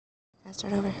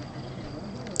Start over.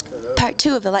 Part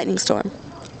 2 of the lightning storm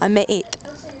on May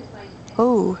 8th.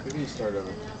 Oh. Maybe you start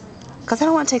over. Because I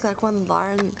don't want to take like one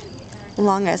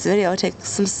long ass video. I'll take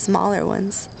some smaller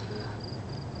ones.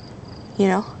 You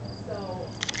know?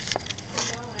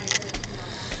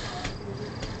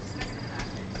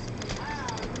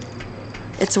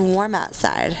 It's warm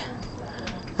outside.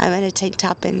 I'm in a tank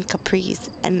top and capris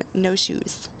and no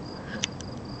shoes.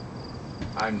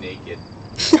 I'm naked.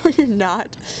 No, you're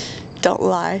not. Don't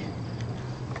lie.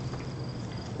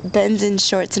 Ben's in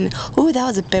shorts and... Ooh, that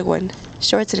was a big one.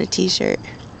 Shorts and a t-shirt.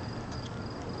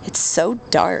 It's so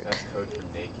dark. That's code for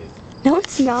naked. No,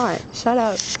 it's not. Shut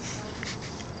up.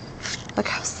 Look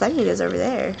how sunny it is over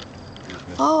there.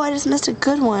 Oh, I just missed a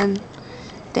good one.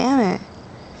 Damn it.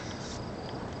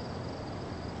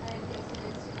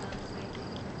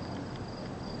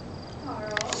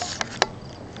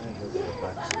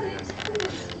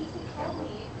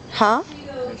 Huh?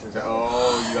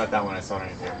 Oh, you got that one. I saw it on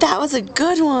your camera. That was a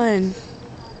good one.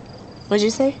 What'd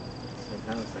you say? It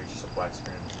kind of looks like just a black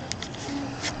screen.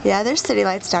 Yeah, there's city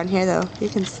lights down here though.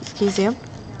 Can you see them?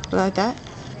 Like that?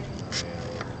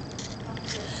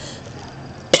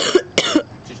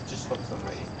 Just flip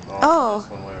somebody. Oh.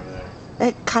 There's one way over there.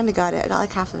 It kind of got it. I got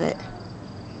like half of it.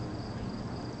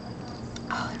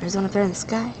 Oh, there's one up there in the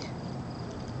sky.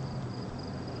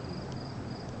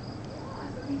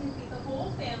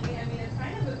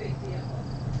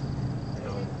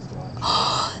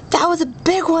 That was a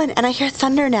big one, and I hear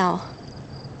thunder now.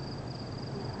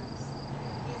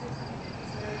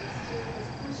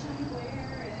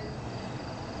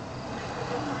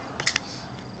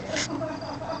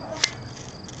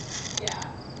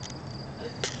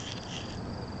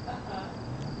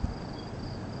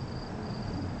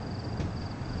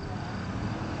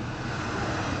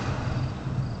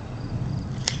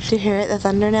 Do you hear it, the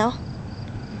thunder now?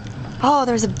 Oh,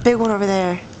 there's a big one over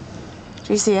there.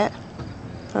 Do you see it?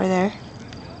 Over there.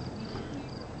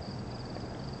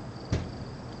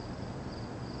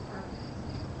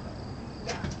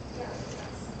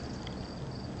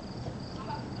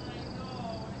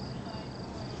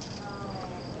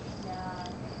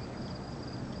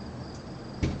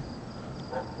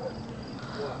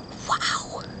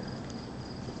 Wow.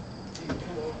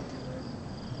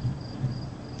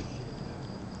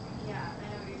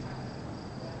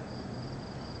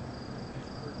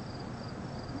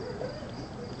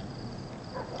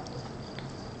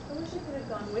 I wish I could have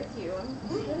gone with you. I'm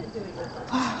good at doing this.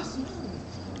 Wow.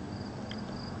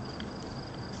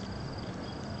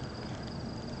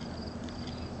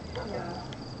 Yeah.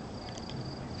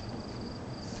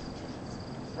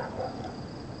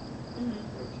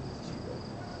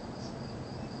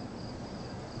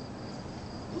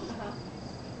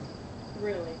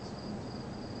 Really?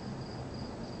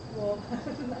 Well, that's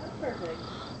perfect.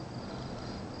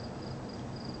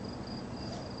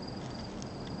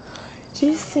 Did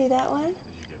you see that one?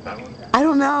 Did you get that one? I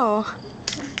don't know.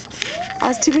 I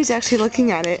was too busy actually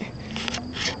looking at it.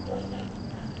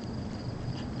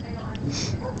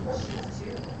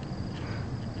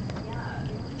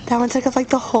 That one took up like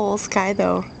the whole sky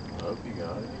though. I hope you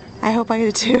got it. I hope I get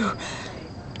it too.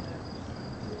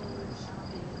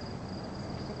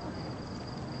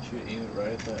 Should aim it right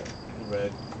at that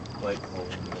red light hole in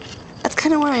the middle. That's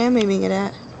kind of where I am aiming it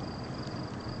at.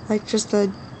 Like just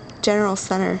the general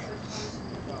center.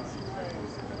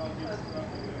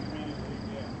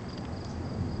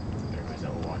 Everybody's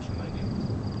out watching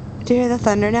lightning. Do you hear the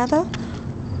thunder now though?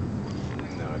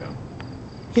 No, I don't.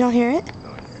 You don't hear it?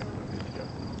 No, I hear it.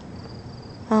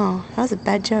 Oh, that was a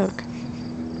bad joke.